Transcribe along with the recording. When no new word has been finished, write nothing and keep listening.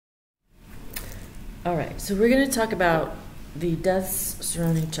All right, so we're going to talk about the deaths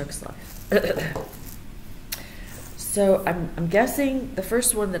surrounding Chuck's life. So I'm guessing the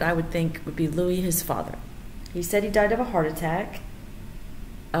first one that I would think would be Louis, his father. He said he died of a heart attack.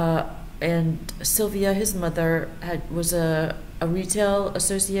 And Sylvia, his mother, was a retail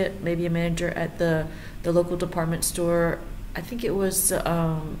associate, maybe a manager at the local department store. I think it was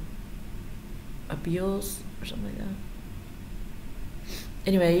a Beals or something like that.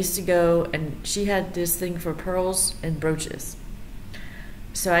 Anyway, I used to go, and she had this thing for pearls and brooches.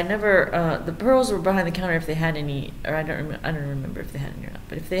 So I never, the pearls were behind the counter if they had any, or I don't remember if they had any or not.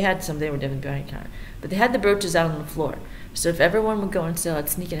 But if they had some, they were definitely behind the counter. But they had the brooches out on the floor. So if everyone would go and sell, I'd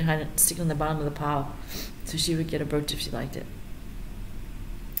sneak in and hide it, stick it on the bottom of the pile, so she would get a brooch if she liked it.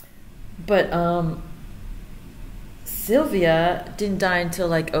 But Sylvia didn't die until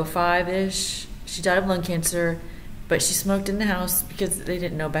like 05-ish. She died of lung cancer, but she smoked in the house because they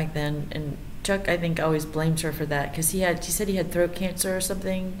didn't know back then. And Chuck, I think, always blames her for that because he said he had throat cancer or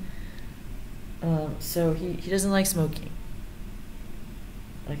something. So he doesn't like smoking.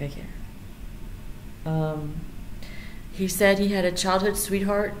 Like I care. He said he had a childhood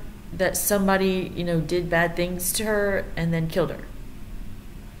sweetheart that somebody, did bad things to her and then killed her.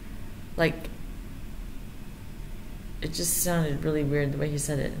 Like, it just sounded really weird the way he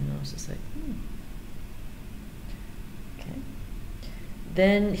said it, and I was just like, okay.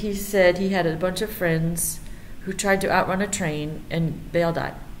 Then he said he had a bunch of friends who tried to outrun a train, and they all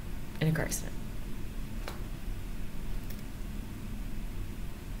died in a car accident.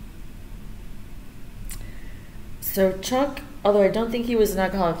 So Chuck, although I don't think he was an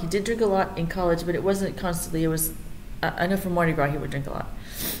alcoholic, he did drink a lot in college, but it wasn't constantly. It was, I know from Mardi Gras he would drink a lot.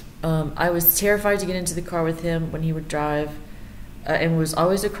 I was terrified to get into the car with him when he would drive, and was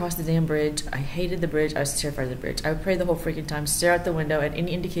always across the damn bridge. I hated the bridge. I was terrified of the bridge. I would pray the whole freaking time, stare out the window at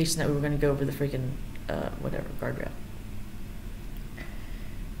any indication that we were going to go over the freaking, guardrail.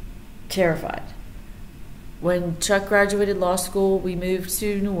 Terrified. When Chuck graduated law school, we moved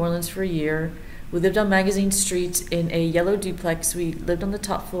to New Orleans for a year. We lived on Magazine Street in a yellow duplex. We lived on the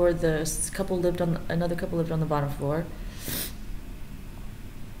top floor. Another couple lived on the bottom floor.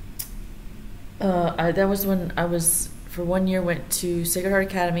 That was when I was, for 1 year, went to Sacred Heart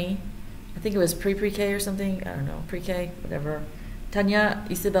Academy. I think it was pre-K or something. I don't know, pre-K, whatever. Tanya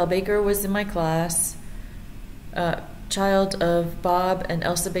Isabel Baker was in my class. Child of Bob and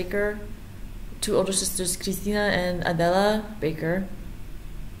Elsa Baker. 2 older sisters, Christina and Adela Baker.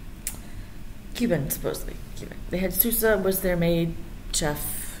 Cuban, supposedly. Cuban. They had Sousa was their maid,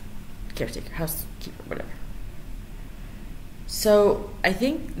 chef, caretaker, housekeeper, whatever. So I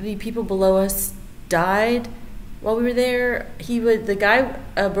think the people below us died while we were there. The guy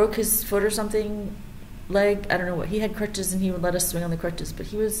broke his foot or something, leg. I don't know what. He had crutches and he would let us swing on the crutches. But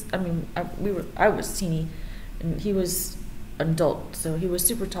he was, I was teeny, and he was an adult, so he was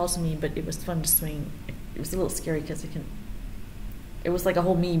super tall to me. But it was fun to swing. It was a little scary because it was like a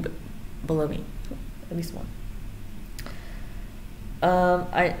whole me below me, at least one.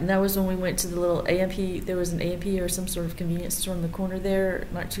 And that was when we went to the little A&P. There was an A&P or some sort of convenience store in the corner there,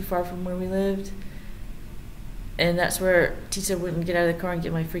 not too far from where we lived. And that's where Tita wouldn't get out of the car and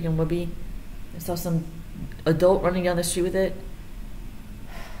get my freaking whoopee. I saw some adult running down the street with it.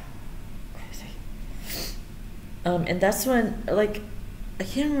 Crazy. And that's when, I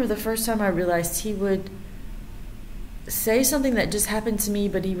can't remember the first time I realized he would say something that just happened to me,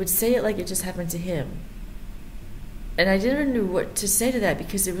 but he would say it like it just happened to him. And I didn't know what to say to that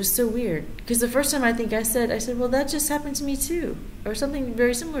because it was so weird. Because the first time I think I said, well, that just happened to me too. Or something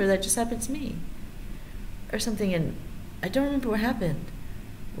very similar that just happened to me. Or something, and I don't remember what happened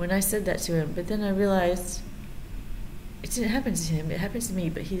when I said that to him. But then I realized it didn't happen to him. It happened to me,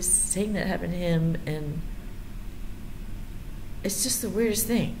 but he's saying that it happened to him, and it's just the weirdest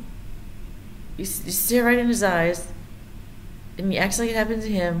thing. You stare right in his eyes, and he acts like it happened to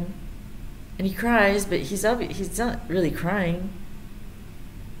him, and he cries, but he's not really crying.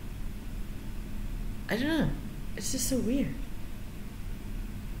 I don't know. It's just so weird.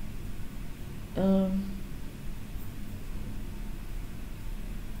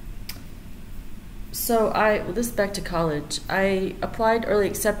 So this is back to college. I applied early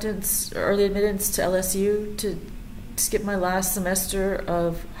admittance to LSU to skip my last semester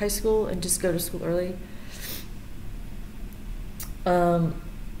of high school and just go to school early.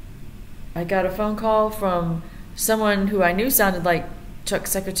 I got a phone call from someone who I knew sounded like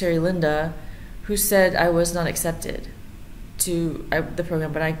Chuck's secretary, Linda, who said I was not accepted to the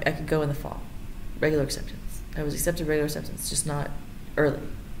program, but I could go in the fall. Regular acceptance. I was accepted regular acceptance, just not early.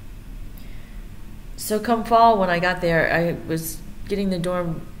 So come fall, when I got there, I was getting the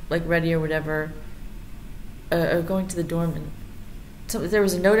dorm ready or whatever, going to the dorm, and there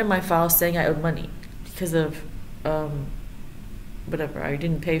was a note in my file saying I owed money because of whatever. I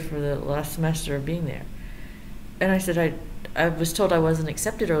didn't pay for the last semester of being there. And I said I was told I wasn't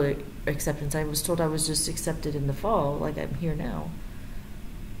accepted early acceptance. I was told I was just accepted in the fall, like I'm here now.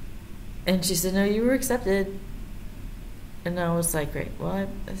 And she said, no, you were accepted. And I was like, great. Well,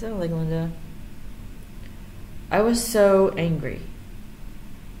 I sound like Linda. I was so angry.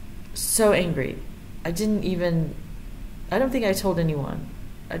 So angry. I don't think I told anyone.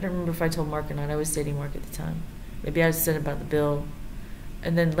 I don't remember if I told Mark or not. I was dating Mark at the time. Maybe I said about the bill.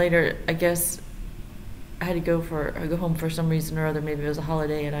 And then later, I guess I had to go home for some reason or other. Maybe it was a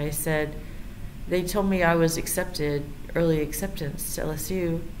holiday. And I said, they told me I was accepted, early acceptance to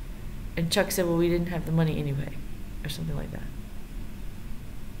LSU. And Chuck said, well, we didn't have the money anyway. Or something like that.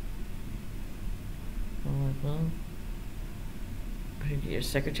 I'm like, well, did you get your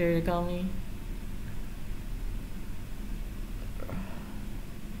secretary to call me?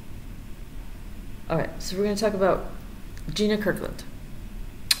 Alright, so we're going to talk about Gina Kirkland.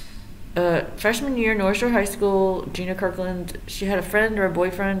 Freshman year, North Shore High School, Gina Kirkland, she had a friend or a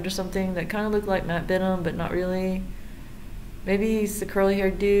boyfriend or something that kind of looked like Matt Benham, but not really. Maybe he's the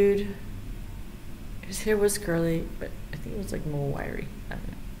curly-haired dude. His hair was curly, but I think it was like more wiry. I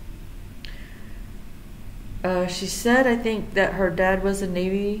don't know. She said, I think, that her dad was a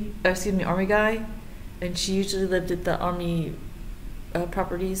Army guy, and she usually lived at the Army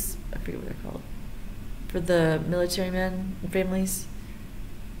properties, I forget what they're called, for the military men and families.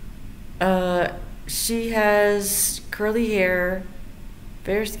 She has curly hair,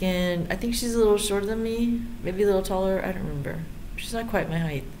 fair skin. I think she's a little shorter than me, maybe a little taller. I don't remember. She's not quite my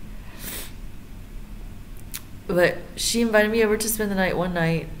height. But she invited me over to spend the night one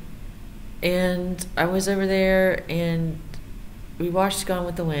night, and I was over there, and we watched Gone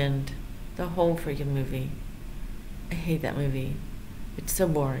with the Wind, the whole freaking movie. I hate that movie. It's so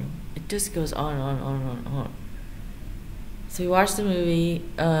boring. It just goes on and on and on and on. So we watched the movie.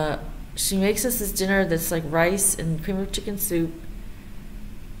 She makes us this dinner that's like rice and cream of chicken soup,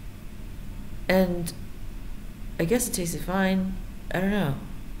 and I guess it tasted fine. I don't know.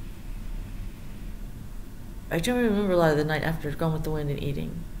 I don't remember a lot of the night after Gone with the Wind and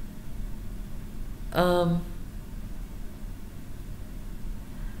eating.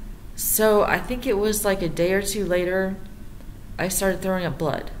 So I think it was like a day or two later, I started throwing up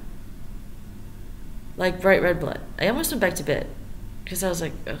blood. Like bright red blood. I almost went back to bed because I was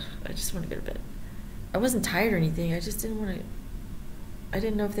like, ugh, I just want to go to bed. I wasn't tired or anything. I just didn't want to. I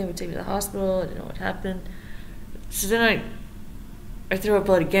didn't know if they would take me to the hospital. I didn't know what happened. So then I threw up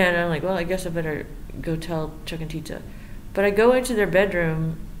blood again, and I'm like, well, I guess I better go tell Chuck and Tita. But I go into their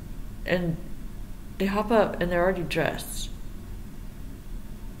bedroom, and they hop up, and they're already dressed.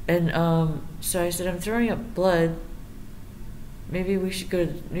 And so I said, I'm throwing up blood. Maybe we should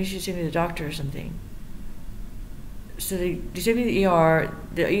take me to the doctor or something. So they take me to the ER.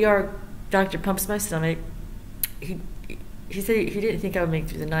 The ER doctor pumps my stomach. He said he didn't think I would make it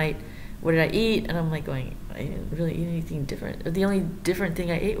through the night. What did I eat? And I'm like going, I didn't really eat anything different. The only different thing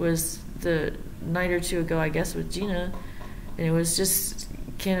I ate was the night or two ago, I guess, with Gina. And it was just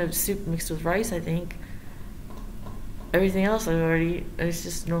a can of soup mixed with rice, I think. Everything else it's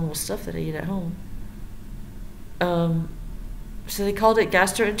just normal stuff that I eat at home. So they called it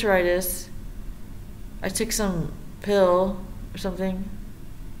gastroenteritis. I took some pill or something.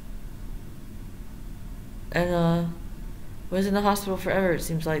 And was in the hospital forever, it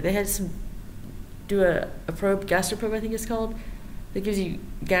seems like. They had do a probe, gastroprobe I think it's called, that gives you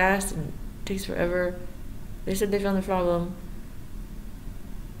gas and takes forever. They said they found the problem.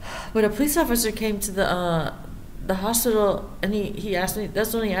 But a police officer came to the hospital, and he asked me,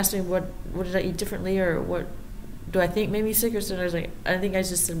 that's when he asked me what did I eat differently, or what do I think made me sick or something. I was like, I think I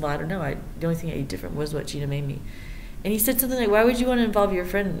just said, well, I don't know. The only thing I ate different was what Gina made me. And he said something like, why would you want to involve your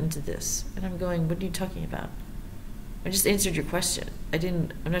friend into this? And I'm going, what are you talking about? I just answered your question.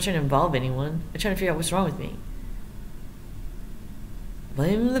 I'm not trying to involve anyone. I'm trying to figure out what's wrong with me.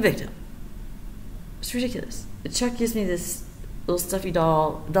 Blame the victim. It's ridiculous. Chuck gives me this little stuffy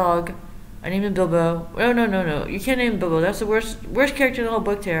dog. I named him Bilbo. Oh, no. You can't name him Bilbo. That's the worst character in the whole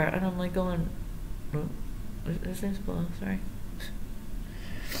book, Tara. And I'm like going, oh, his name's Bilbo, sorry.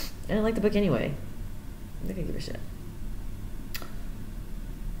 I didn't like the book anyway. I think I give a shit.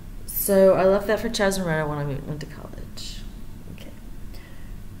 So I left that for Chaz and Retta when I went to college. Okay.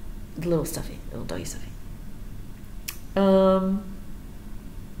 The little doggy stuffy. We're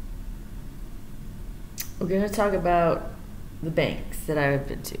going to talk about the banks that I've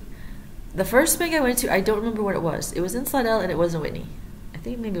been to. The first bank I went to, I don't remember what it was. It was in Slidell, and it wasn't Whitney. I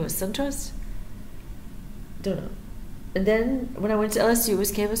think maybe it was SunTrust. Don't know. And then when I went to LSU, it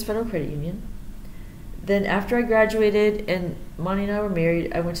was Campus Federal Credit Union. Then after I graduated and Monty and I were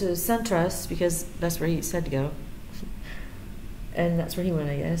married, I went to SunTrust because that's where he said to go. And that's where he went,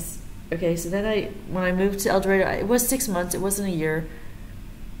 I guess. Okay, so then when I moved to El Dorado, it was 6 months, it wasn't a year.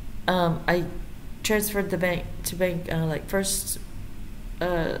 I transferred the bank to like First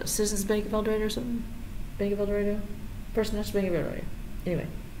Citizens Bank of El Dorado or something. Bank of El Dorado? First National Bank of El Dorado. Anyway.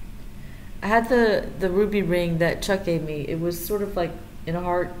 I had the ruby ring that Chuck gave me. It was sort of like in a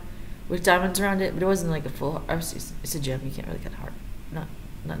heart with diamonds around it, but it wasn't like a full heart. Obviously, it's a gem. You can't really cut a heart. Not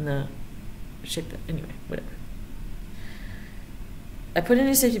in the shape that... Anyway, whatever. I put it in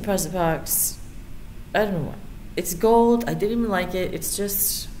a safety deposit box. I don't know what. It's gold. I didn't even like it. It's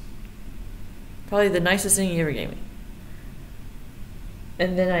just probably the nicest thing he ever gave me.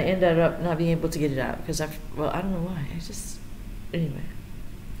 And then I ended up not being able to get it out because I don't know why. Anyway.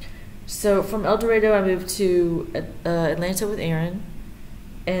 So from El Dorado, I moved to Atlanta with Aaron,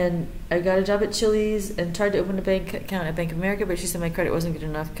 and I got a job at Chili's and tried to open a bank account at Bank of America, but she said my credit wasn't good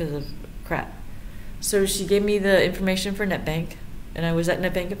enough because of crap. So she gave me the information for NetBank, and I was at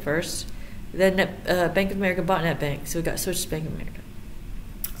NetBank at first. Then Bank of America bought NetBank, so we got switched to Bank of America.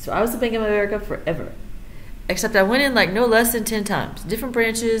 So I was at Bank of America forever, except I went in like no less than 10 times, different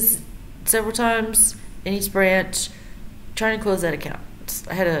branches, several times in each branch, trying to close that account.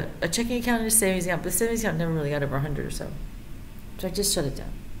 I had a checking account and a savings account, but the savings account never really got over 100 or so. So I just shut it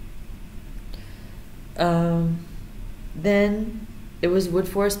down. Then it was Wood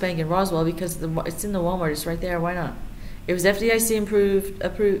Forest Bank in Roswell because it's in the Walmart. It's right there. Why not? It was FDIC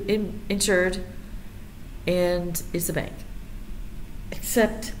insured, and it's a bank.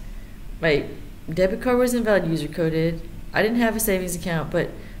 Except my debit card was invalid user coded. I didn't have a savings account, but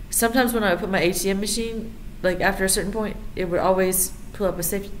sometimes when I would put my ATM machine, like after a certain point, it would always pull up a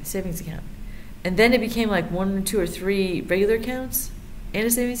savings account. And then it became like 1 or 2 or 3 regular accounts and a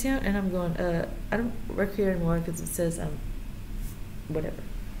savings account, and I'm going, I don't work here anymore because it says I'm whatever.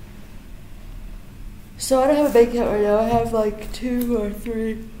 So I don't have a bank account right now. I have like 2 or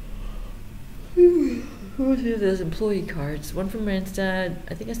 3 those employee cards. One from Randstad.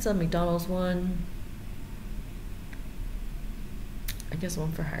 I think I still have McDonald's one. I guess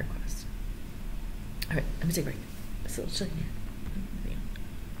one for HireQuest. Alright, let me take a break. So,